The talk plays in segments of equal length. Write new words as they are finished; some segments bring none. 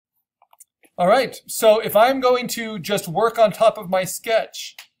All right, so if I'm going to just work on top of my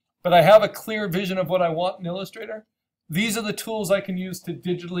sketch, but I have a clear vision of what I want in Illustrator, these are the tools I can use to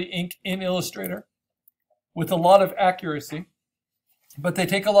digitally ink in Illustrator with a lot of accuracy, but they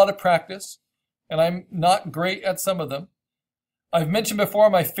take a lot of practice, and I'm not great at some of them. I've mentioned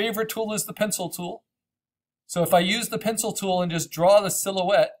before my favorite tool is the pencil tool. So if I use the pencil tool and just draw the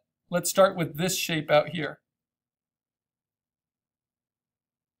silhouette, let's start with this shape out here.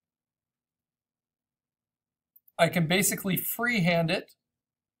 I can basically freehand it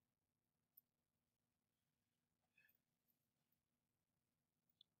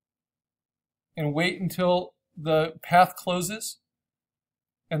and wait until the path closes.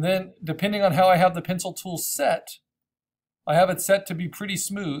 And then, depending on how I have the pencil tool set, I have it set to be pretty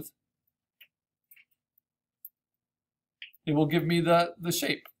smooth. It will give me the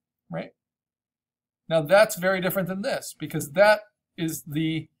shape, right? Now that's very different than this because that is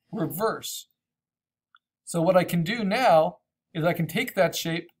the reverse. So what I can do now is I can take that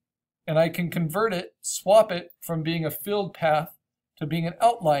shape and I can convert it, swap it from being a filled path to being an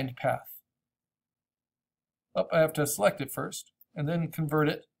outlined path. Oh, I have to select it first and then convert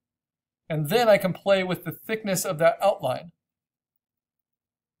it. And then I can play with the thickness of that outline.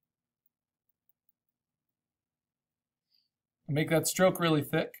 Make that stroke really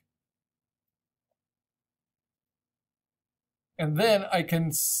thick. And then I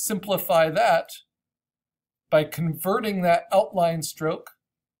can simplify that by converting that outline stroke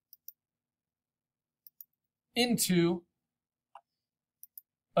into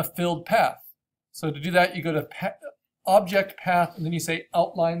a filled path. So to do that, you go to Object Path, and then you say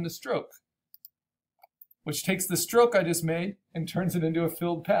Outline the Stroke, which takes the stroke I just made and turns it into a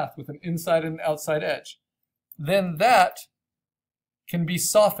filled path with an inside and an outside edge. Then that can be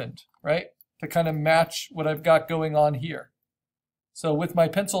softened, right, to kind of match what I've got going on here. So with my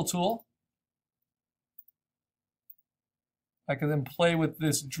pencil tool, I can then play with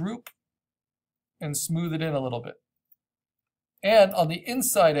this droop and smooth it in a little bit. And on the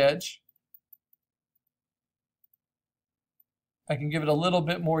inside edge, I can give it a little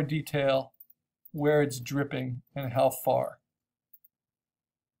bit more detail where it's dripping and how far.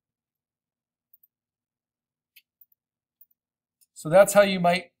 So that's how you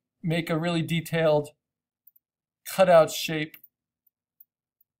might make a really detailed cutout shape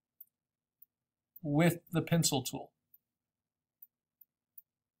with the pencil tool.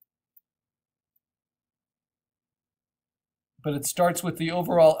 But it starts with the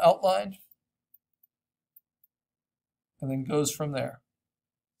overall outline and then goes from there.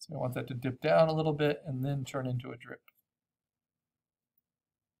 So I want that to dip down a little bit and then turn into a drip.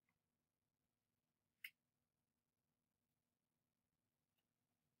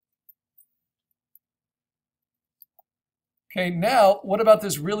 Okay, now what about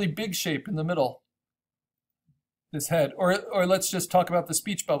this really big shape in the middle? This head, or let's just talk about the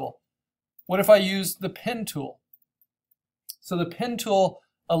speech bubble. What if I use the pen tool? So the pen tool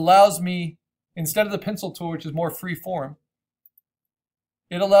allows me, instead of the pencil tool, which is more free form,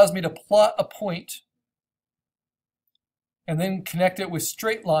 it allows me to plot a point and then connect it with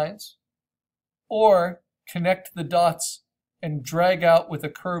straight lines, or connect the dots and drag out with a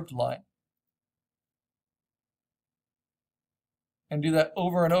curved line. And do that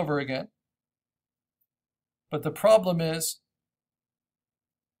over and over again. But the problem is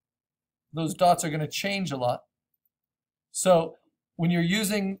those dots are going to change a lot. So when you're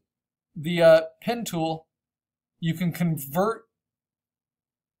using the pen tool, you can convert.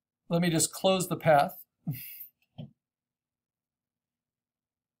 Let me just close the path. It's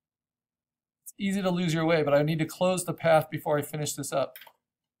easy to lose your way, but I need to close the path before I finish this up.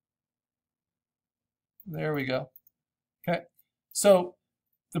 There we go. Okay. So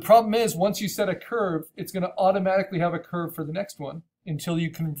the problem is once you set a curve, it's going to automatically have a curve for the next one until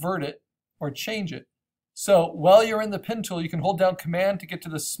you convert it or change it. So while you're in the pen tool, you can hold down Command to get to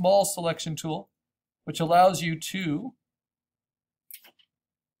the small selection tool, which allows you to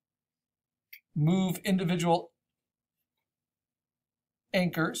move individual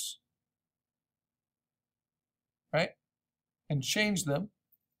anchors, right, and change them.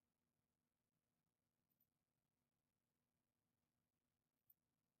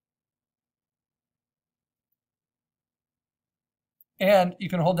 And you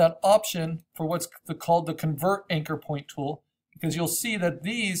can hold down Option for what's called the Convert Anchor Point tool, because you'll see that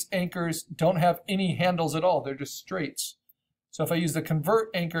these anchors don't have any handles at all. They're just straights. So if I use the Convert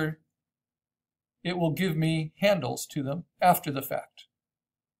Anchor, it will give me handles to them after the fact.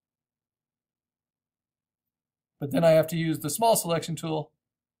 But then I have to use the Small Selection tool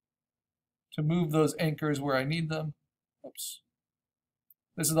to move those anchors where I need them. Oops.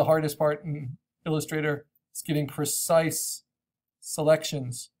 This is the hardest part in Illustrator. It's getting precise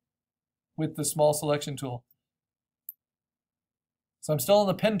selections with the small selection tool. So I'm still on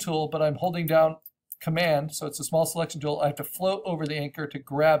the pen tool, but I'm holding down Command, so it's a small selection tool. I have to float over the anchor to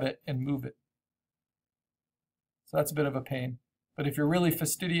grab it and move it. So that's a bit of a pain. But if you're really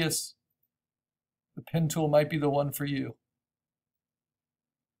fastidious, the pen tool might be the one for you.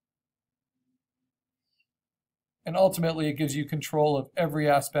 And ultimately, it gives you control of every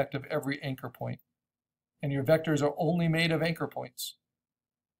aspect of every anchor point. And your vectors are only made of anchor points.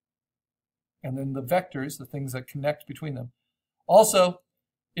 And then the vectors, the things that connect between them. Also,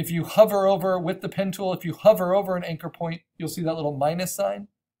 if you hover over with the pen tool, if you hover over an anchor point, you'll see that little minus sign.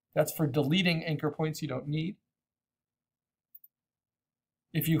 That's for deleting anchor points you don't need.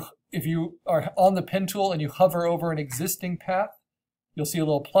 If you are on the pen tool and you hover over an existing path, you'll see a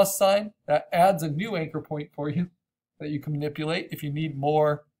little plus sign. That adds a new anchor point for you that you can manipulate if you need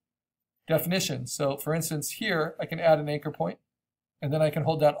more definition. So for instance, here I can add an anchor point, and then I can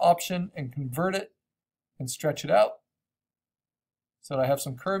hold down Option and convert it and stretch it out so that I have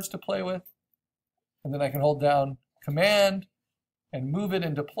some curves to play with. And then I can hold down Command and move it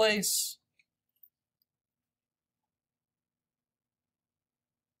into place.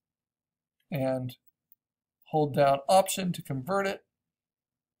 And hold down Option to convert it.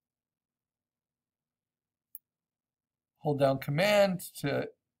 Hold down Command to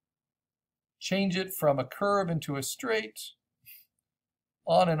change it from a curve into a straight.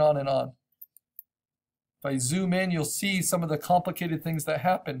 On and on and on. If I zoom in, you'll see some of the complicated things that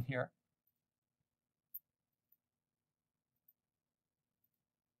happen here.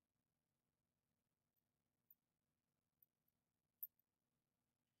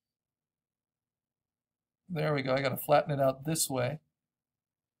 There we go. I got to flatten it out this way.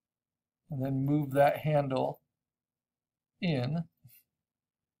 And then move that handle in.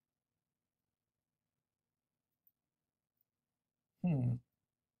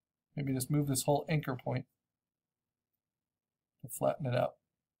 Maybe just move this whole anchor point to flatten it out.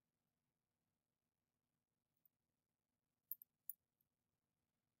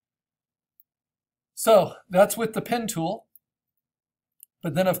 So that's with the pen tool.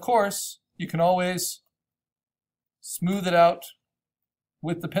 But then, of course, you can always smooth it out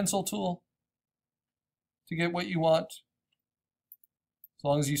with the pencil tool to get what you want, as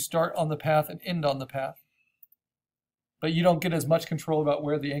long as you start on the path and end on the path. But you don't get as much control about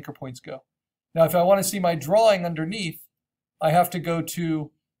where the anchor points go. Now, if I want to see my drawing underneath, I have to go to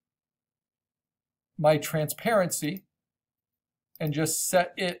my transparency and just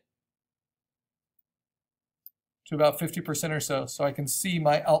set it to about 50% or so I can see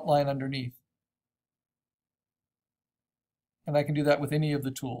my outline underneath. And I can do that with any of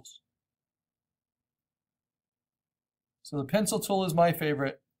the tools. So the pencil tool is my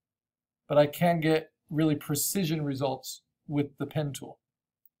favorite, but I can get really precision results with the pen tool.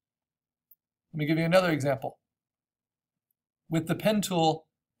 Let me give you another example. With the pen tool,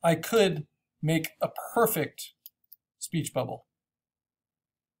 I could make a perfect speech bubble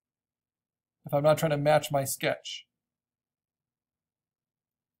if I'm not trying to match my sketch.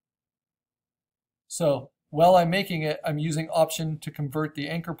 So while I'm making it, I'm using Option to convert the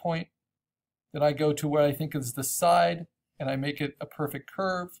anchor point. Then I go to where I think is the side, and I make it a perfect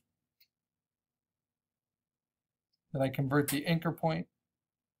curve. Then I convert the anchor point.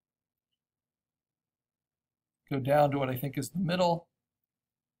 Go down to what I think is the middle.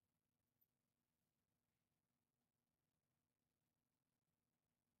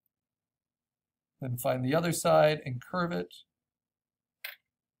 Then find the other side and curve it.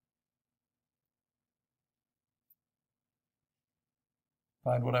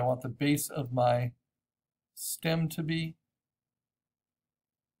 Find what I want the base of my stem to be.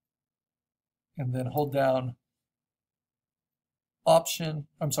 And then hold down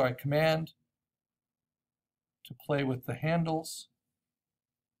Command to play with the handles.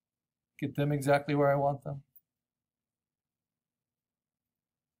 Get them exactly where I want them.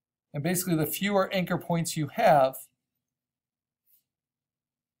 And basically, the fewer anchor points you have,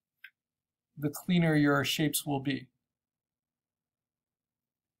 the cleaner your shapes will be.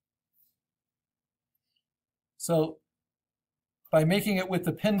 So by making it with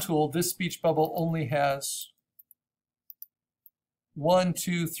the pen tool, this speech bubble only has 1,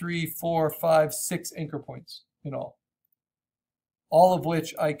 2, 3, 4, 5, 6 anchor points in all of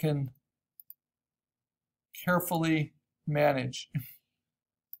which I can carefully manage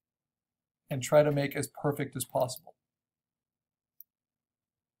and try to make as perfect as possible.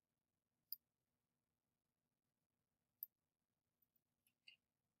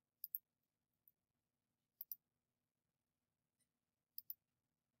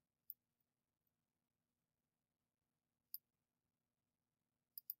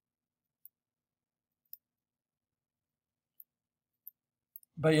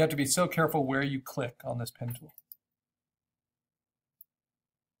 But you have to be so careful where you click on this pen tool.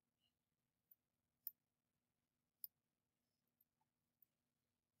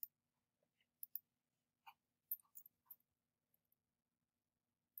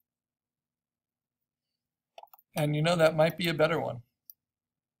 And you know, that might be a better one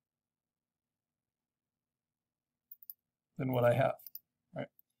than what I have, right?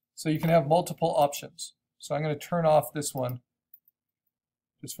 So you can have multiple options. So I'm going to turn off this one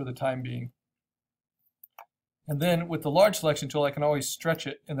just for the time being. And then with the large selection tool, I can always stretch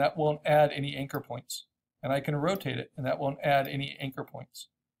it, and that won't add any anchor points. And I can rotate it, and that won't add any anchor points.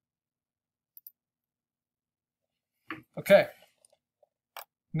 Okay.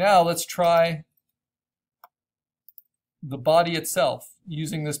 Now let's try the body itself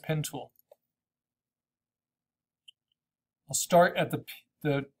using this pen tool. I'll start at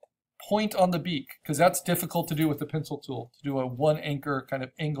the point on the beak, because that's difficult to do with the pencil tool, to do a one anchor kind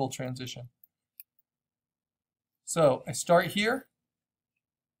of angle transition. So I start here,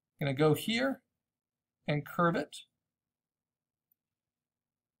 I'm going to go here and curve it.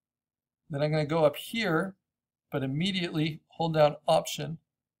 Then I'm going to go up here, but immediately hold down Option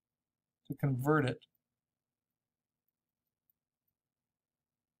to convert it.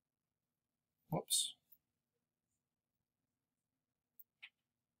 Whoops.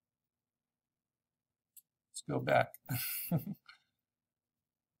 Let's go back.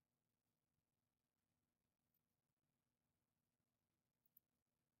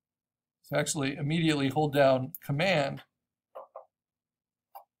 So actually immediately hold down Command .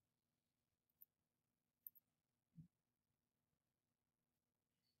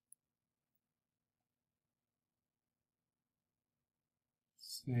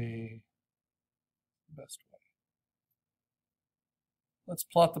 Let's see the best way. Let's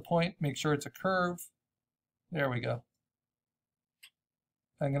plot the point, make sure it's a curve. There we go.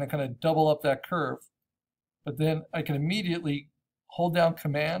 I'm going to kind of double up that curve, but then I can immediately hold down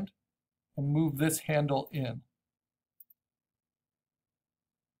Command and move this handle in.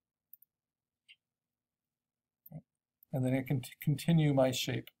 And then I can continue my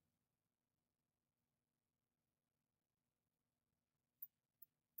shape.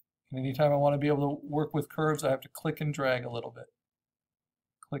 And anytime I want to be able to work with curves, I have to click and drag a little bit.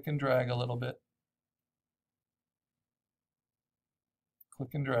 Click and drag a little bit. Click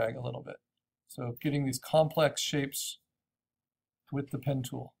and drag a little bit. So getting these complex shapes with the pen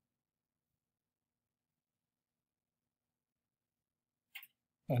tool.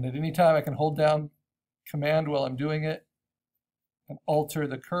 And at any time I can hold down Command while I'm doing it and alter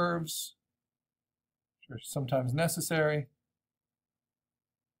the curves, which are sometimes necessary.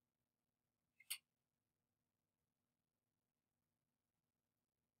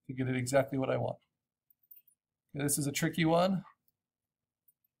 To get it exactly what I want. Okay, this is a tricky one.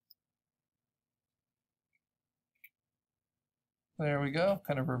 There we go,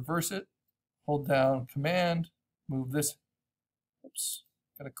 kind of reverse it, hold down Command, move this, oops,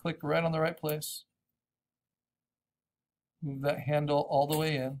 gotta click right on the right place. Move that handle all the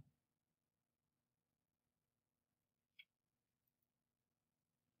way in.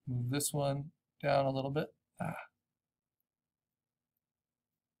 Move this one down a little bit.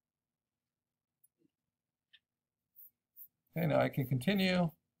 Okay, now I can continue.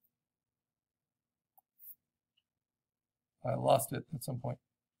 I lost it at some point.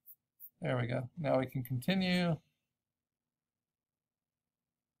 There we go. Now we can continue.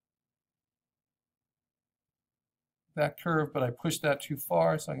 That curve, but I pushed that too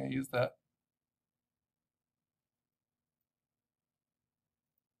far, so I'm going to use that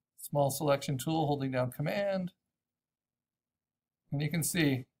small selection tool, holding down Command. And you can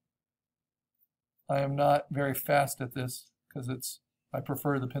see I am not very fast at this because I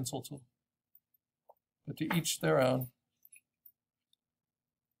prefer the pencil tool. But to each their own.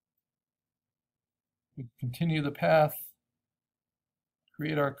 We continue the path,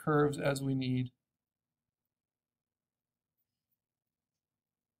 create our curves as we need.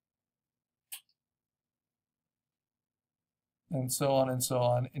 And so on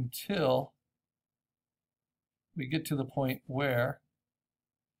until we get to the point where,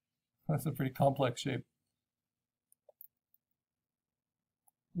 that's a pretty complex shape,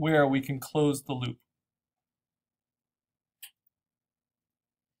 where we can close the loop.